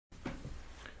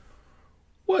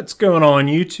What's going on,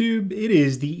 YouTube? It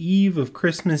is the eve of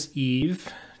Christmas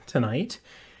Eve tonight,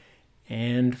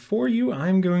 and for you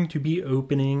I'm going to be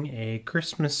opening a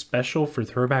Christmas special for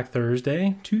Throwback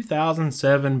Thursday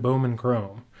 2007 Bowman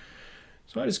Chrome.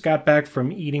 So I just got back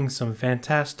from eating some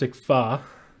fantastic pho,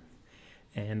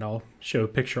 and I'll show a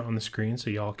picture on the screen so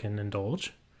y'all can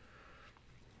indulge.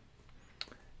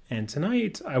 And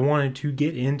tonight I wanted to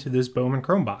get into this Bowman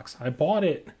Chrome box. I bought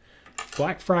it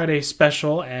Black Friday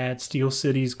special at Steel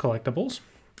City's Collectibles,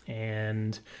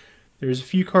 and there's a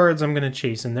few cards I'm going to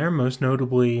chase in there. Most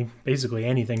notably, basically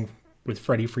anything with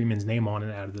Freddie Freeman's name on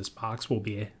it out of this box will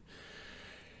be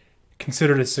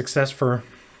considered a success for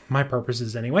my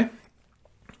purposes anyway.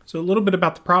 So a little bit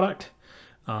about the product.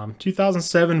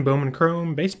 2007 Bowman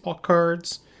Chrome baseball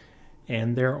cards,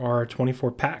 and there are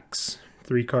 24 packs,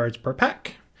 3 cards per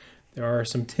pack. There are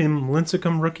some Tim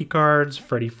Lincecum rookie cards,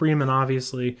 Freddie Freeman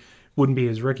obviously. Wouldn't be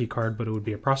his rookie card, but it would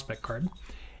be a prospect card.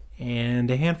 And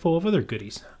a handful of other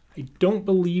goodies. I don't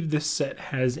believe this set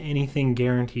has anything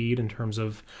guaranteed in terms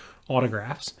of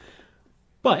autographs,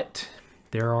 but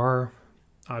there are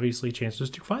obviously chances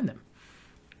to find them.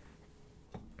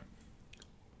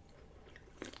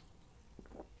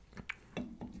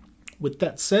 With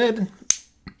that said,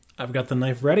 I've got the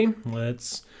knife ready.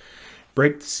 Let's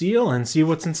break the seal and see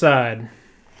what's inside.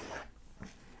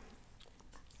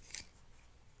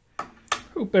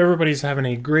 Hope everybody's having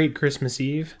a great Christmas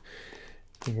Eve.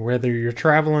 Whether you're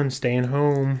traveling, staying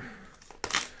home,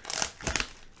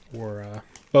 or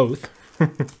both. I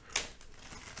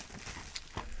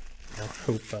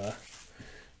hope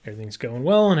everything's going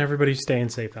well and everybody's staying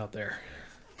safe out there.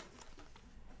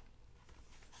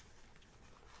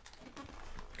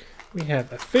 We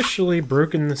have officially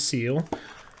broken the seal.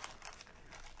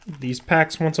 These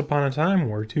packs once upon a time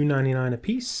were $2.99 a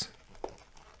piece.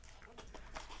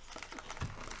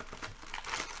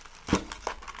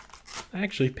 I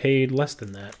actually paid less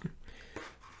than that.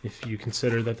 If you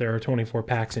consider that there are 24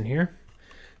 packs in here,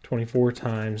 24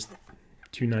 times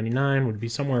 $2.99 would be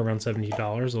somewhere around $70,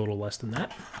 a little less than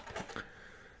that.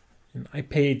 And I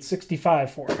paid $65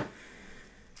 for it.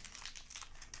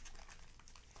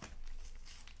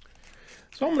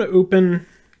 So I'm going to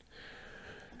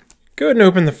go ahead and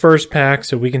open the first pack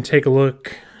so we can take a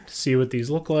look to see what these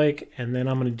look like, and then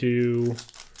I'm going to do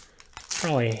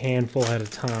probably a handful at a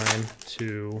time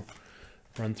to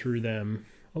run through them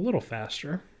a little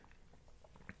faster.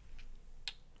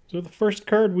 So the first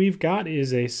card we've got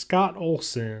is a Scott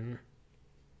Olsen.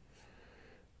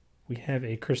 We have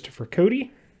a Christopher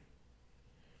Cody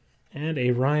and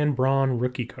a Ryan Braun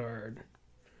rookie card.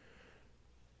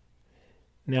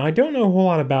 Now, I don't know a whole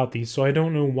lot about these, so I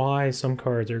don't know why some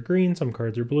cards are green, some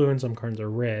cards are blue, and some cards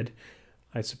are red.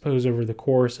 I suppose over the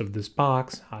course of this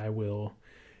box, I will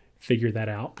figure that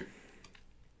out.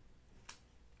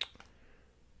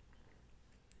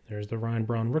 There's the Ryan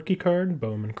Braun rookie card,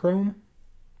 Bowman Chrome.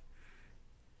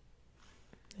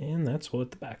 And that's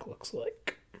what the back looks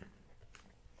like.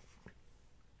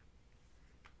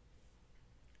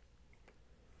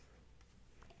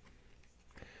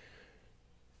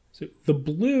 So the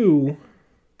blue,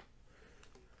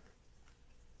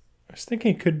 I was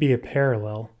thinking it could be a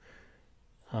parallel.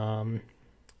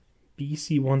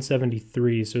 BC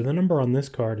 173, so the number on this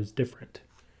card is different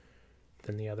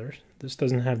than the others. This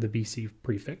doesn't have the BC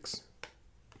prefix.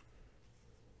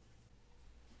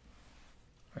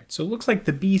 All right, so it looks like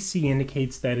the BC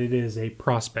indicates that it is a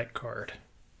prospect card.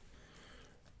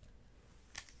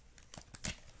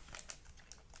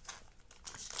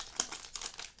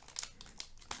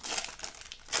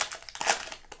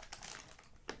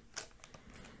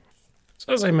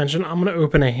 So as I mentioned, I'm going to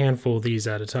open a handful of these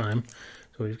at a time.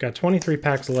 So we've got 23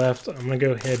 packs left. I'm going to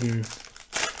go ahead and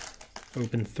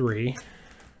open 3.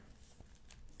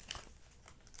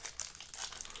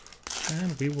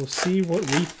 And we will see what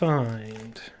we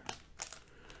find.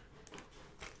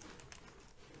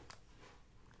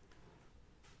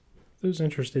 Those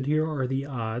interested, here are the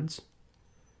odds.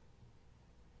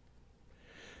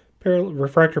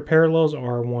 Refractor parallels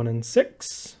are 1 in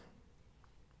 6.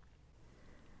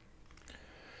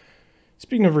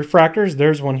 Speaking of refractors,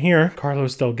 there's one here,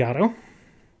 Carlos Delgado.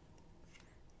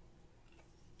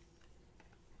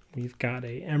 We've got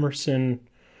a Emerson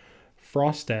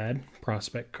Frostad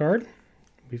prospect card.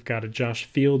 We've got a Josh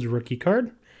Fields rookie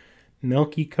card.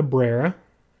 Melky Cabrera.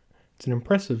 It's an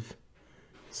impressive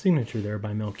signature there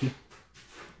by Melky.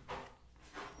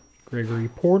 Gregory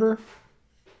Porter.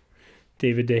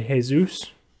 David DeJesus.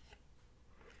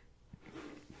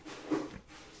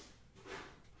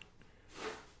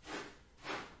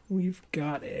 We've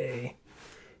got a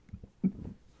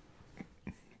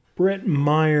Brett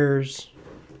Myers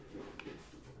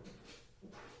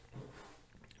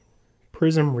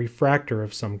Prism Refractor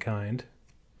of some kind.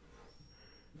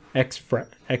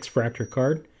 X-Fractor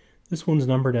card. This one's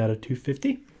numbered out of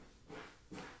 250.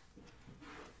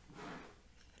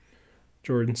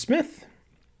 Jordan Smith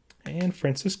and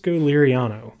Francisco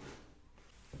Liriano.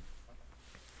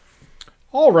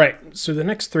 All right, so the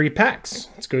next 3 packs.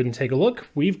 Let's go ahead and take a look.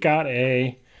 We've got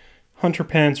a Hunter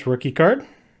Pence rookie card,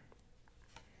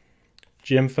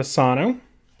 Jim Fasano,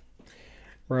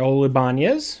 Raul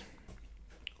Ibanez.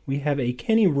 We have a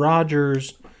Kenny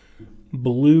Rogers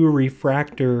blue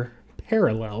refractor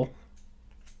parallel,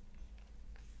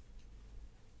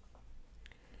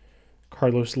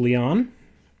 Carlos Leon.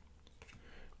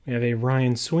 We have a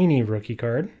Ryan Sweeney rookie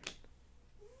card,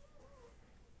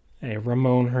 a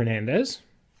Ramon Hernandez,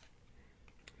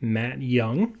 Matt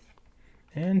Young,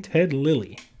 and Ted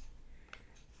Lilly.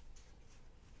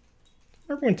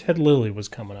 Remember when Ted Lilly was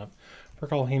coming up? I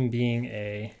recall him being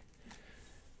a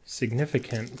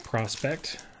significant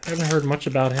prospect. I haven't heard much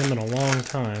about him in a long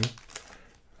time.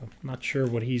 I'm not sure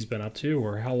what he's been up to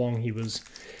or how long he was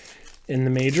in the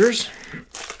majors.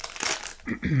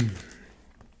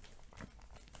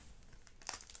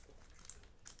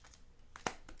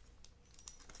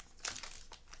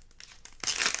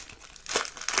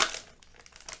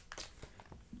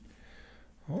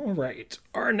 All right,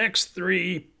 our next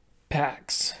 3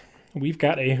 packs. We've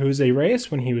got a Jose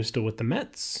Reyes when he was still with the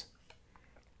Mets,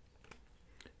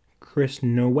 Chris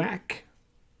Nowak,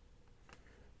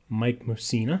 Mike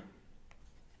Mussina,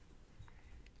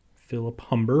 Philip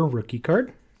Humber rookie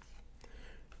card,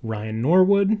 Ryan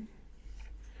Norwood,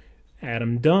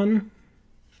 Adam Dunn,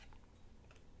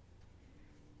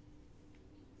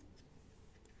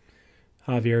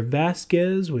 Javier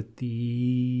Vasquez with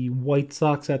the White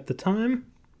Sox at the time,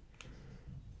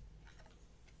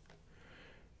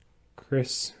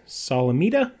 Chris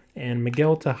Salamita, and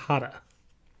Miguel Tejada.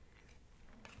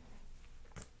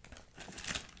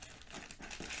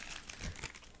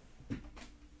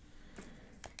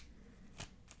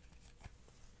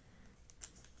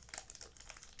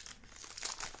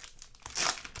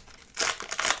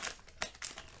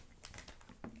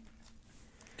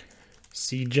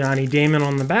 See Johnny Damon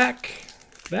on the back.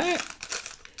 That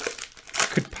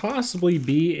could possibly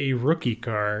be a rookie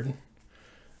card.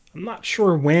 I'm not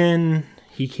sure when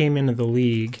he came into the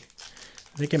league.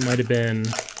 I think it might have been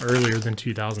earlier than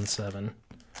 2007.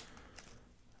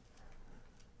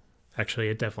 Actually,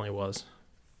 it definitely was,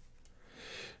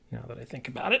 now that I think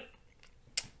about it.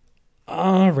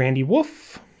 Randy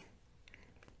Wolf,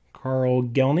 Carl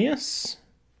Gelnius.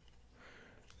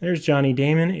 There's Johnny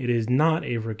Damon. It is not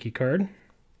a rookie card.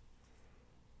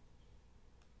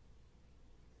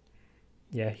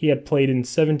 Yeah, he had played in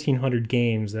 1,700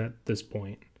 games at this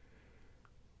point.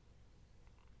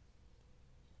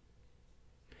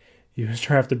 He was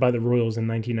drafted by the Royals in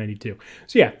 1992.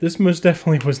 So yeah, this most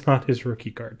definitely was not his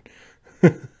rookie card.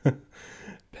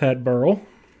 Pat Burrell.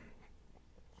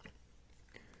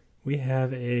 We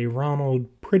have a Ronald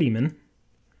Prettyman,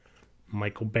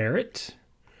 Michael Barrett,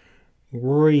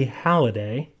 Rory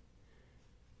Halladay.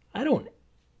 I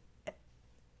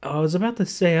was about to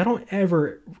say, I don't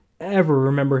ever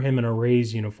remember him in a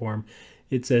Rays uniform.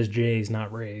 It says Jays,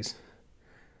 not Rays.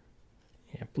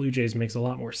 Yeah, Blue Jays makes a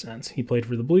lot more sense. He played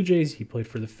for the Blue Jays. He played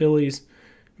for the Phillies.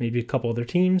 Maybe a couple other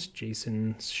teams.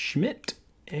 Jason Schmidt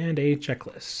and a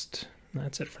checklist.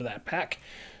 That's it for that pack.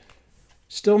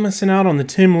 Still missing out on the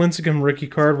Tim Lincecum rookie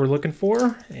card we're looking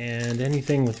for, and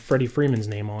anything with Freddie Freeman's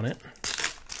name on it.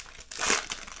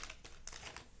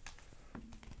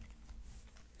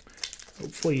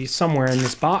 Hopefully somewhere in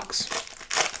this box.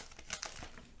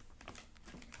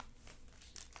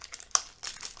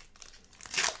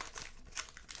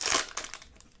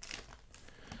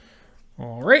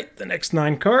 All right, the next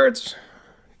 9 cards.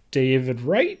 David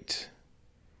Wright.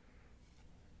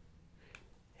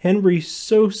 Henry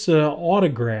Sosa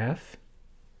autograph.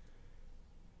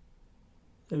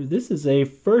 So this is a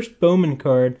first Bowman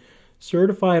card,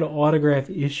 certified autograph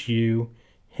issue,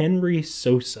 Henry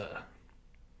Sosa.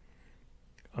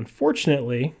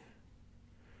 Unfortunately,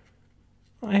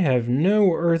 I have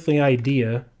no earthly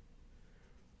idea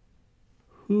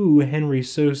who Henry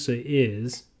Sosa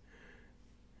is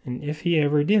and if he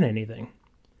ever did anything.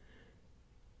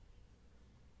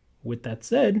 With that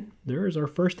said, there is our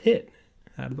first hit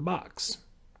out of the box.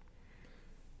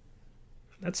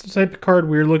 That's the type of card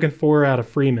we were looking for out of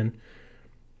Freeman.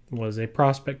 Was a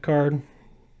prospect card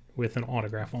with an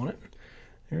autograph on it.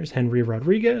 There's Henry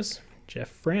Rodriguez, Jeff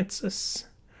Francis,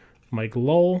 Mike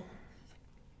Lowell,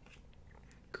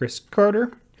 Chris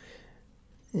Carter,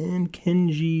 and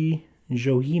Kenji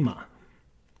Johima.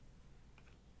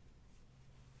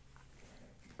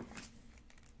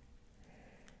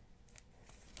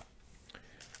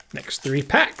 Next 3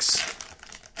 packs.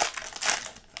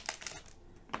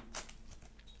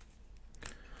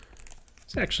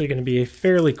 It's actually going to be a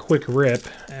fairly quick rip,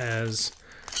 as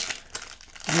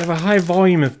we have a high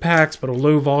volume of packs but a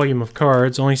low volume of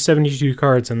cards. Only 72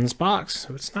 cards in this box,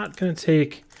 so it's not going to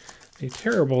take a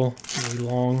terribly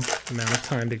long amount of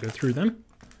time to go through them.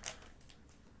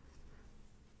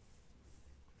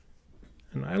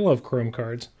 And I love Chrome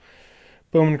cards.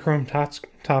 Bowman Chrome,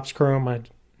 Topps Chrome, I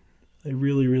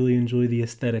really enjoy the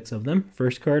aesthetics of them.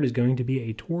 First card is going to be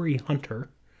a Torrey Hunter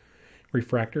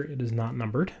refractor. It is not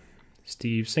numbered.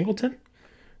 Steve Singleton,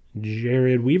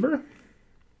 Jared Weaver,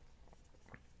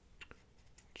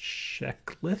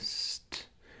 Checklist,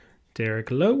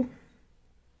 Derek Lowe,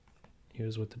 he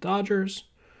was with the Dodgers,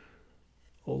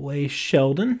 Ole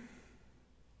Sheldon,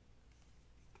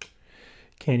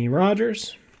 Kenny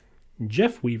Rogers,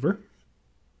 Jeff Weaver,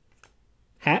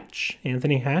 Hatch,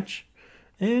 Anthony Hatch,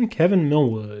 and Kevin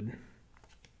Millwood.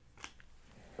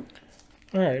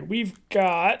 All right, we've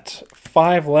got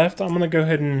 5 left. I'm going to go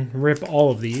ahead and rip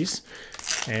all of these,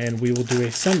 and we will do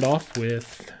a send-off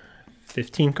with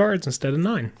 15 cards instead of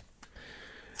 9.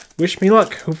 Wish me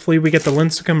luck. Hopefully we get the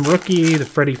Lincecum rookie, the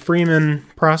Freddie Freeman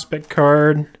prospect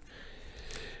card.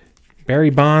 Barry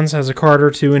Bonds has a card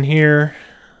or 2 in here.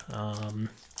 So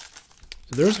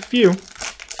there's a few.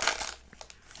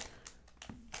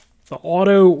 The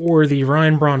auto or the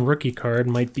Ryan Braun rookie card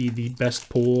might be the best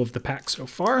pull of the pack so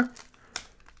far.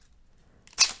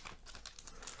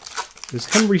 This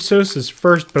is Henry Sosa's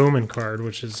first Bowman card,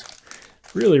 which is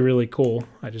really cool.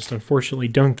 I just unfortunately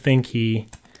don't think he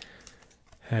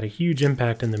had a huge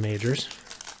impact in the majors.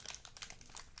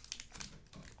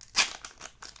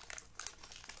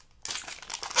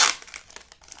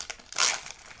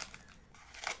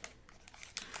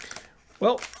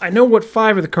 Well, I know what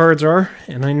 5 of the cards are,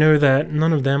 and I know that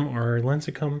none of them are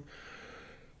Lincecum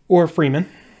or Freeman.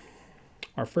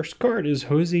 Our first card is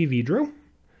Jose Vidro.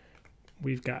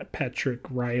 We've got Patrick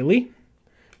Riley,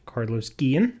 Carlos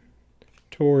Guillen,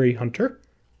 Torrey Hunter,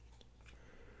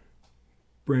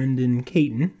 Brendan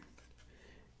Caton,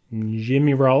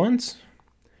 Jimmy Rollins,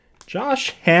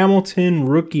 Josh Hamilton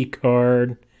rookie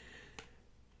card,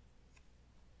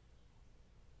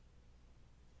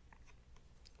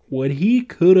 what he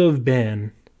could have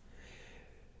been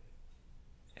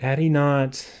had he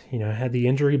not, had the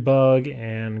injury bug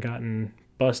and gotten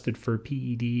busted for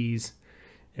PEDs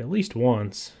at least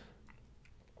once.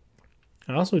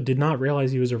 I also did not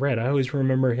realize he was a Red. I always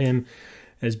remember him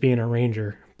as being a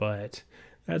Ranger, but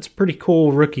that's a pretty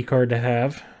cool rookie card to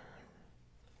have.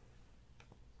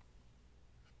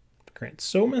 Grant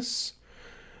Somas,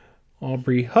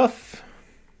 Aubrey Huff.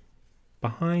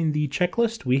 Behind the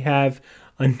checklist, we have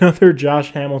another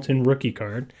Josh Hamilton rookie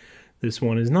card. This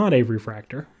one is not a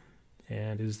refractor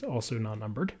and is also not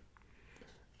numbered.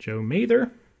 Joe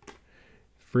Mather,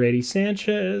 Freddie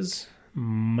Sanchez,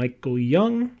 Michael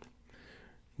Young,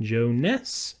 Joe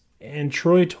Ness, and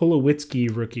Troy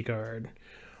Tulowitzki rookie card.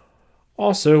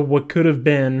 Also, what could have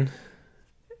been,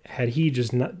 had he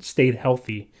just not stayed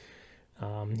healthy,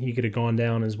 he could have gone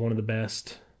down as one of the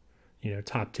best,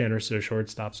 top 10 or so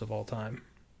shortstops of all time.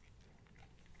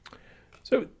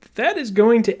 So that is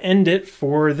going to end it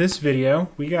for this video.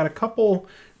 We got a couple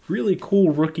really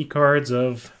cool rookie cards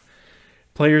of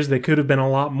players that could have been a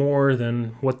lot more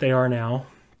than what they are now.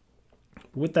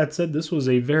 With that said, this was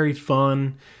a very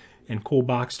fun and cool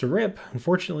box to rip.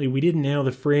 Unfortunately, we didn't nail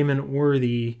the Freeman or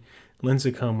the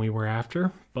Lincecum we were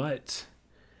after, but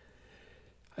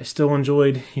I still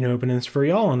enjoyed, opening this for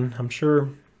y'all, and I'm sure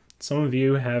some of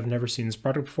you have never seen this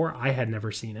product before. I had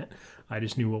never seen it. I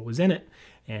just knew what was in it,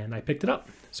 and I picked it up.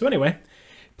 So anyway,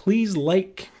 please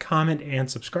like, comment,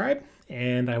 and subscribe,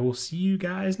 and I will see you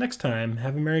guys next time.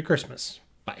 Have a Merry Christmas.